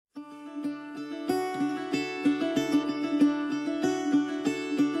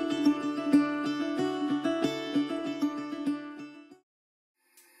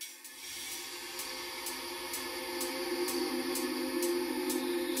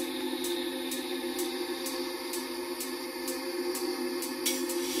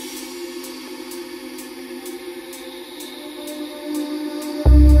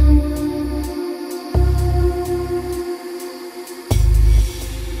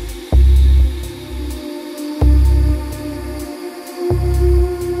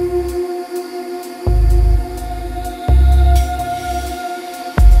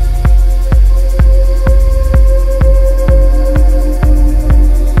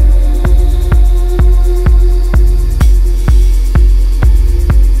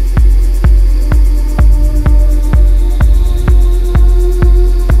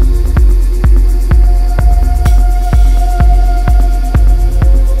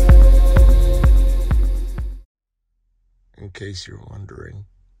case you're wondering.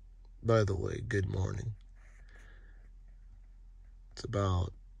 By the way, good morning. It's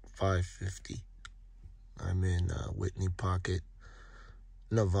about 5:50. I'm in Whitney Pocket,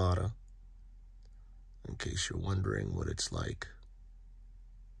 Nevada. In case you're wondering what it's like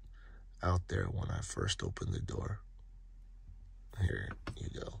out there when I first opened the door. Here you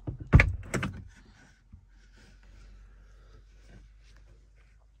go.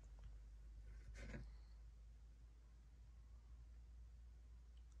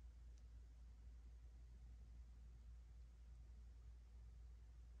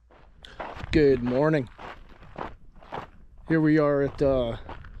 Good morning. Here we are at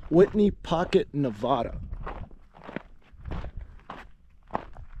Whitney Pocket, Nevada.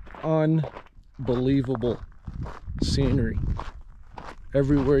 Unbelievable scenery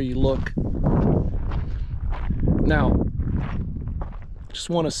everywhere you look. Now, just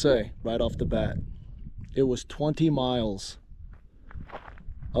want to say right off the bat, it was 20 miles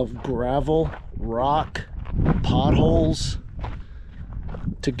of gravel, rock, potholes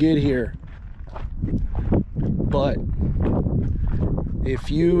to get here. But if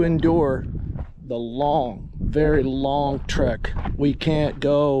you endure the long, very long trek, we can't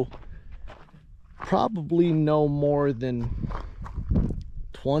go probably no more than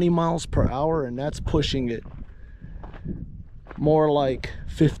 20 miles per hour, and that's pushing it. More like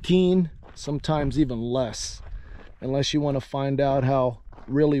 15, sometimes even less, unless you want to find out how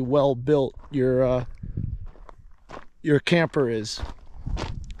really well built your camper is.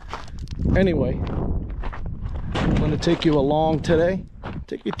 Anyway, I'm going to take you along today.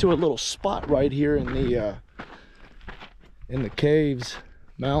 Take you to a little spot right here in the caves,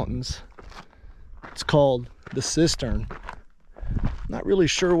 mountains. It's called the Cistern. Not really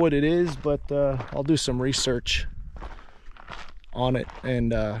sure what it is, but I'll do some research on it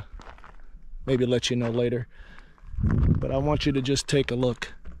and maybe let you know later. But I want you to just take a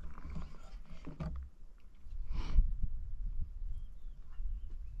look.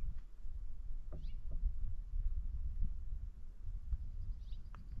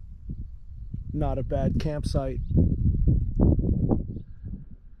 Not a bad campsite.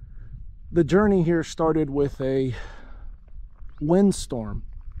 The journey here started with a windstorm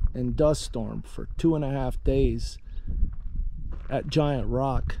and dust storm for 2.5 days at Giant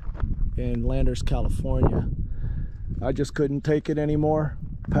Rock in Landers, California. I just couldn't take it anymore,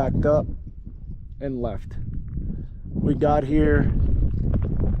 packed up and left. We got here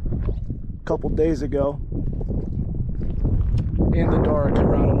a couple days ago in the dark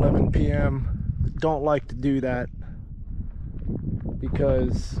around 11 p.m. Don't like to do that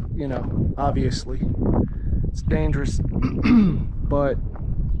because, you know, obviously it's dangerous. But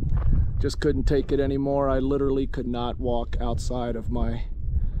just couldn't take it anymore. I literally could not walk outside of my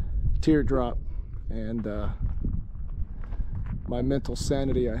teardrop, and my mental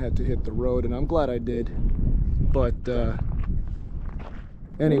sanity, I had to hit the road, and I'm glad I did. But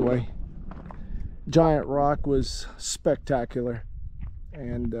anyway, Giant Rock was spectacular,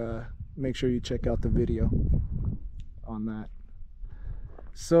 and make sure you check out the video on that.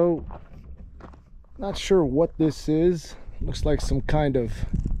 So, not sure what this is. Looks like some kind of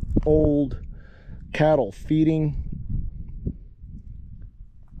old cattle feeding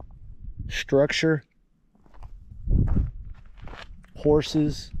structure.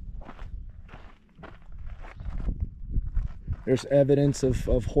 Horses. There's evidence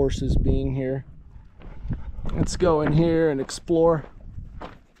of horses being here. Let's go in here and explore.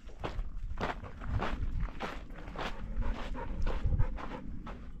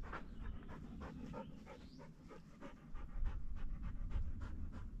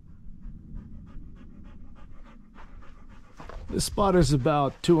 This spot is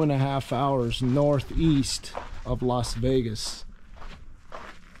about 2.5 hours northeast of Las Vegas.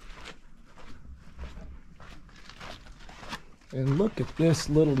 And look at this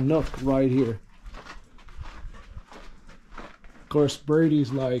little nook right here. Of course,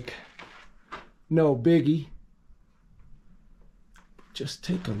 Brady's like, no biggie. Just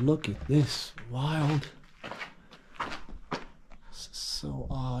take a look at this. Wild. This is so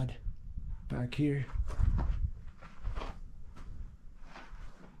odd. Back here.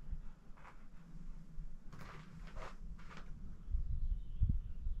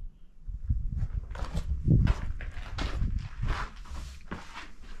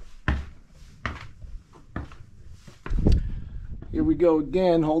 Here we go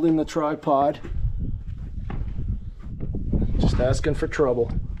again, holding the tripod. Just asking for trouble.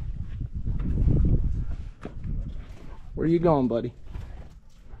 Where are you going, buddy?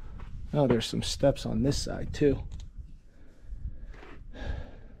 Oh, there's some steps on this side too.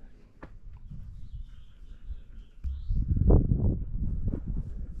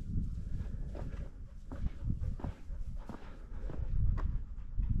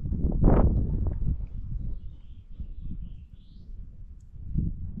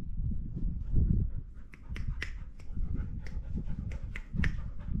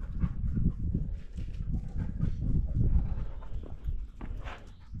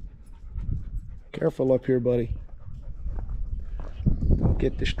 Careful up here, buddy. Don't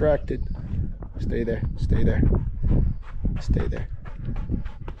get distracted. Stay there, stay there, stay there.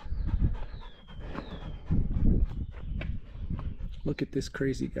 Look at this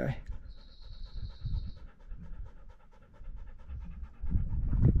crazy guy.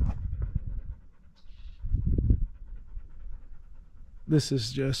 This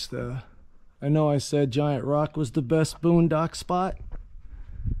is just, I know I said Giant Rock was the best boondock spot,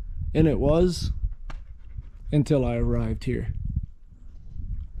 and it was, until I arrived here.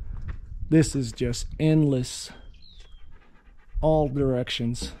 This is just endless, all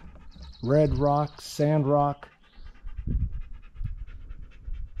directions. Red rock, sand rock,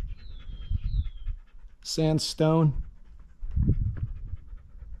 sandstone.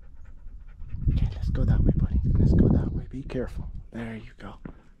 Okay, let's go that way, buddy. Let's go that way. Be careful. There you go.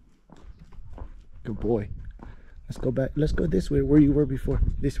 Good boy. Let's go back. Let's go this way where you were before.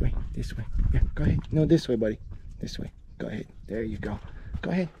 This way. This way. Yeah, go ahead. No, this way, buddy. This way. Go ahead. There you go.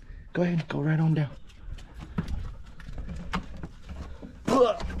 Go ahead. Go ahead. Go right on down.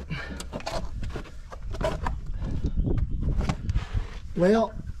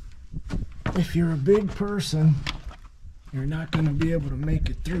 Well, if you're a big person, you're not going to be able to make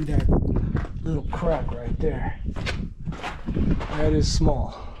it through that little crack right there. That is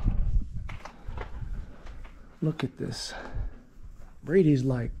small. Look at this. Brady's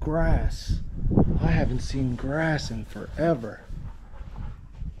like grass. I haven't seen grass in forever.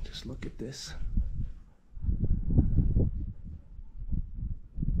 Just look at this.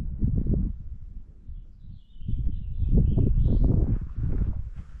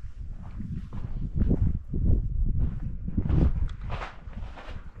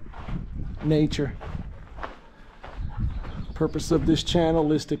 Nature. Purpose of this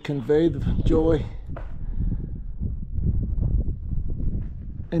channel is to convey the joy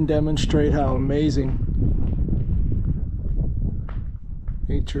and demonstrate how amazing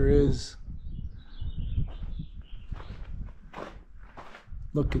nature is.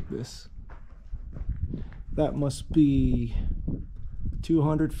 Look at this. That must be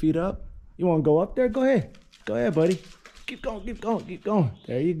 200 feet up. You want to go up there? Go ahead. Go ahead, buddy. Keep going, keep going, keep going.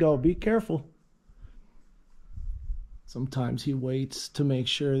 There you go. Be careful. Sometimes he waits to make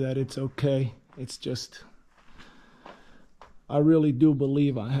sure that it's okay. It's just, I really do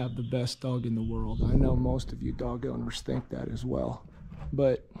believe I have the best dog in the world. I know most of you dog owners think that as well.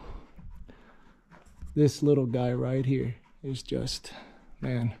 But this little guy right here is just,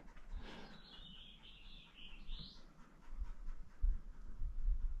 man.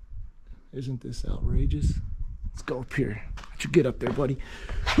 Isn't this outrageous? Let's go up here. Why don't you get up there, buddy?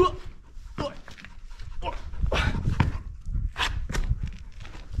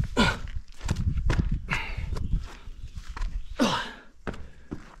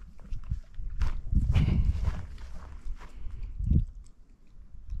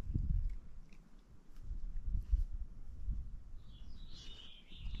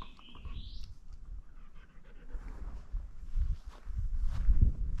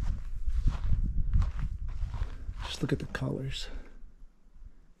 Just look at the colors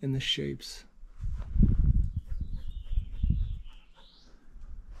and the shapes.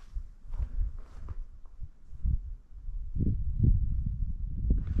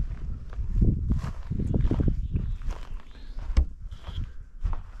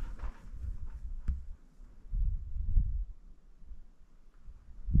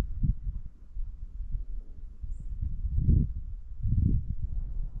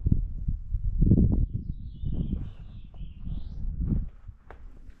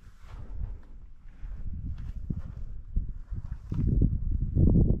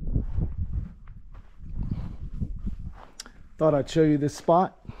 Thought I'd show you this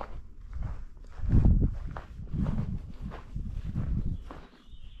spot.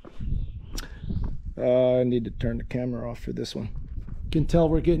 I need to turn the camera off for this one. You can tell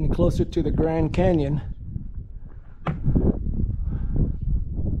we're getting closer to the Grand Canyon.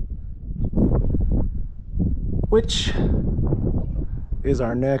 Which is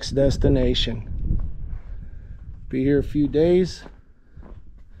our next destination. Be here a few days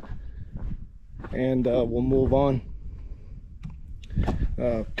and we'll move on.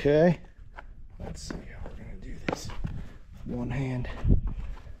 Okay, let's see how we're gonna do this. One hand.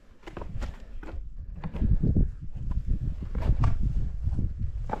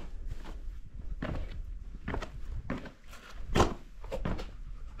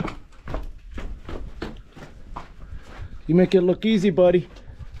 You make it look easy, buddy.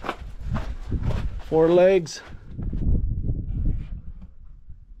 4 legs.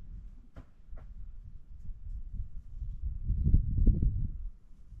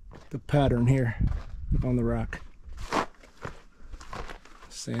 the pattern here on the rock.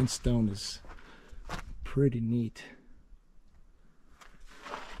 Sandstone is pretty neat.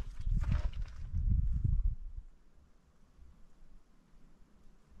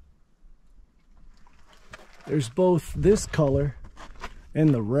 There's both this color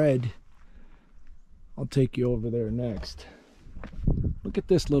and the red. I'll take you over there next. Look at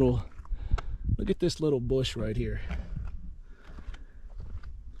this little bush right here.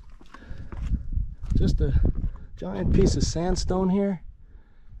 Just a giant piece of sandstone here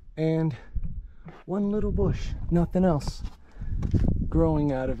and one little bush, nothing else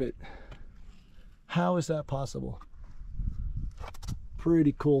growing out of it. How is that possible?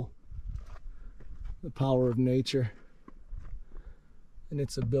 Pretty cool. The power of nature and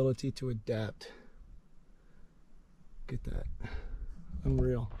its ability to adapt. Get that.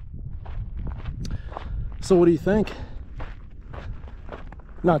 Unreal. So what do you think?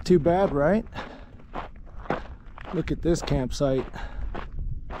 Not too bad, right? Look at this campsite.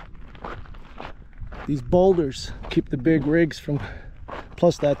 These boulders keep the big rigs from,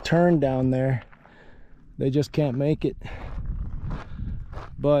 plus that turn down there, they just can't make it.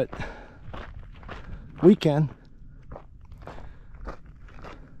 But we can.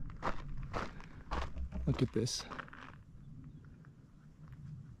 Look at this.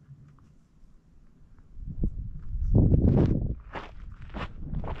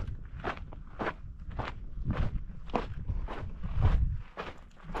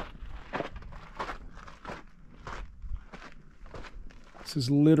 This is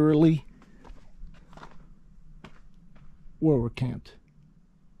literally where we're camped.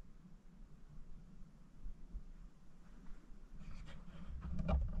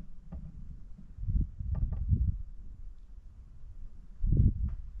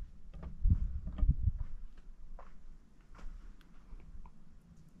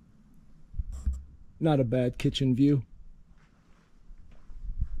 Not a bad kitchen view.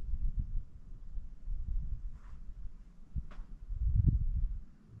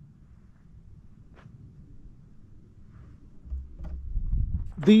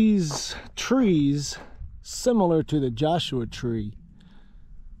 These trees, similar to the Joshua tree,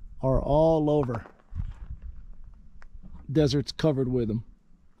 are all over. Desert's covered with them.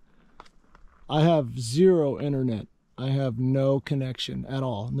 I have zero internet. I have no connection at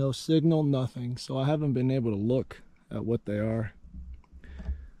all. No signal, nothing. So I haven't been able to look at what they are.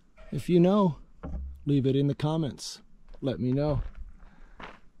 If you know, leave it in the comments. Let me know.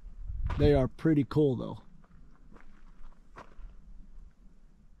 They are pretty cool though.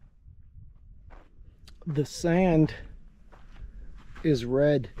 The sand is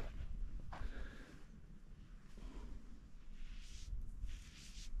red.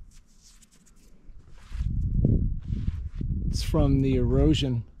 It's from the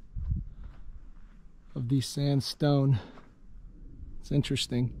erosion of the sandstone. It's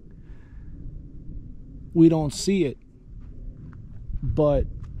interesting. We don't see it, but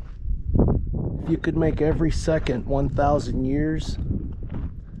if you could make every second 1,000 years,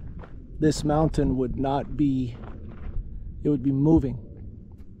 this mountain would not be, it would be moving.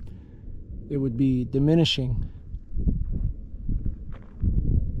 It would be diminishing,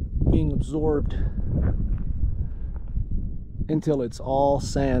 being absorbed until it's all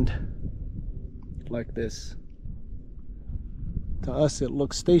sand like this. To us it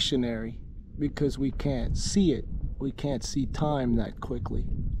looks stationary because we can't see it. We can't see time that quickly.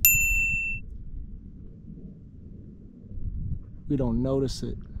 We don't notice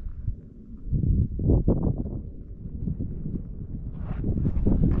it.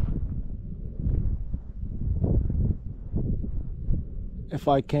 If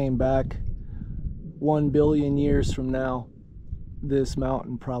I came back 1 billion years from now, this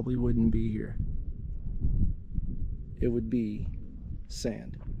mountain probably wouldn't be here. It would be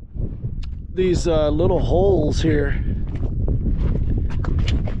sand. These little holes here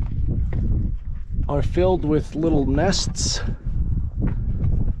are filled with little nests.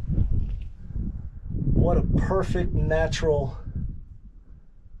 What a perfect natural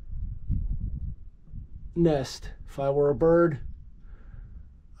nest. If I were a bird,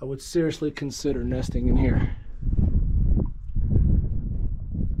 I would seriously consider nesting in here.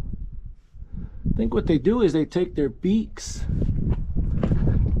 I think what they do is they take their beaks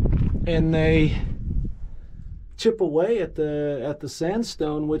and they chip away at the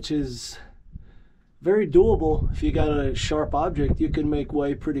sandstone, which is very doable. If you got a sharp object, you can make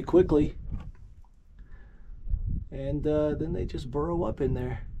way pretty quickly. And then they just burrow up in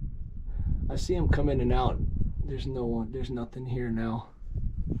there. I see them come in and out. There's nothing here now.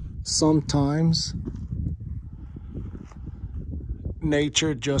 Sometimes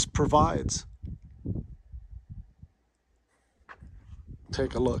nature just provides.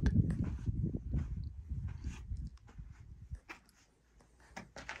 Take a look.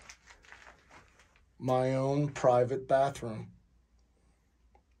 My own private bathroom.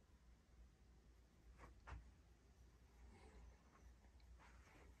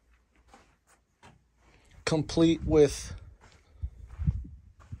 Complete with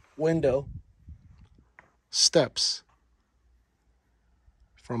window, steps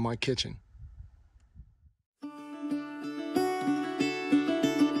from my kitchen.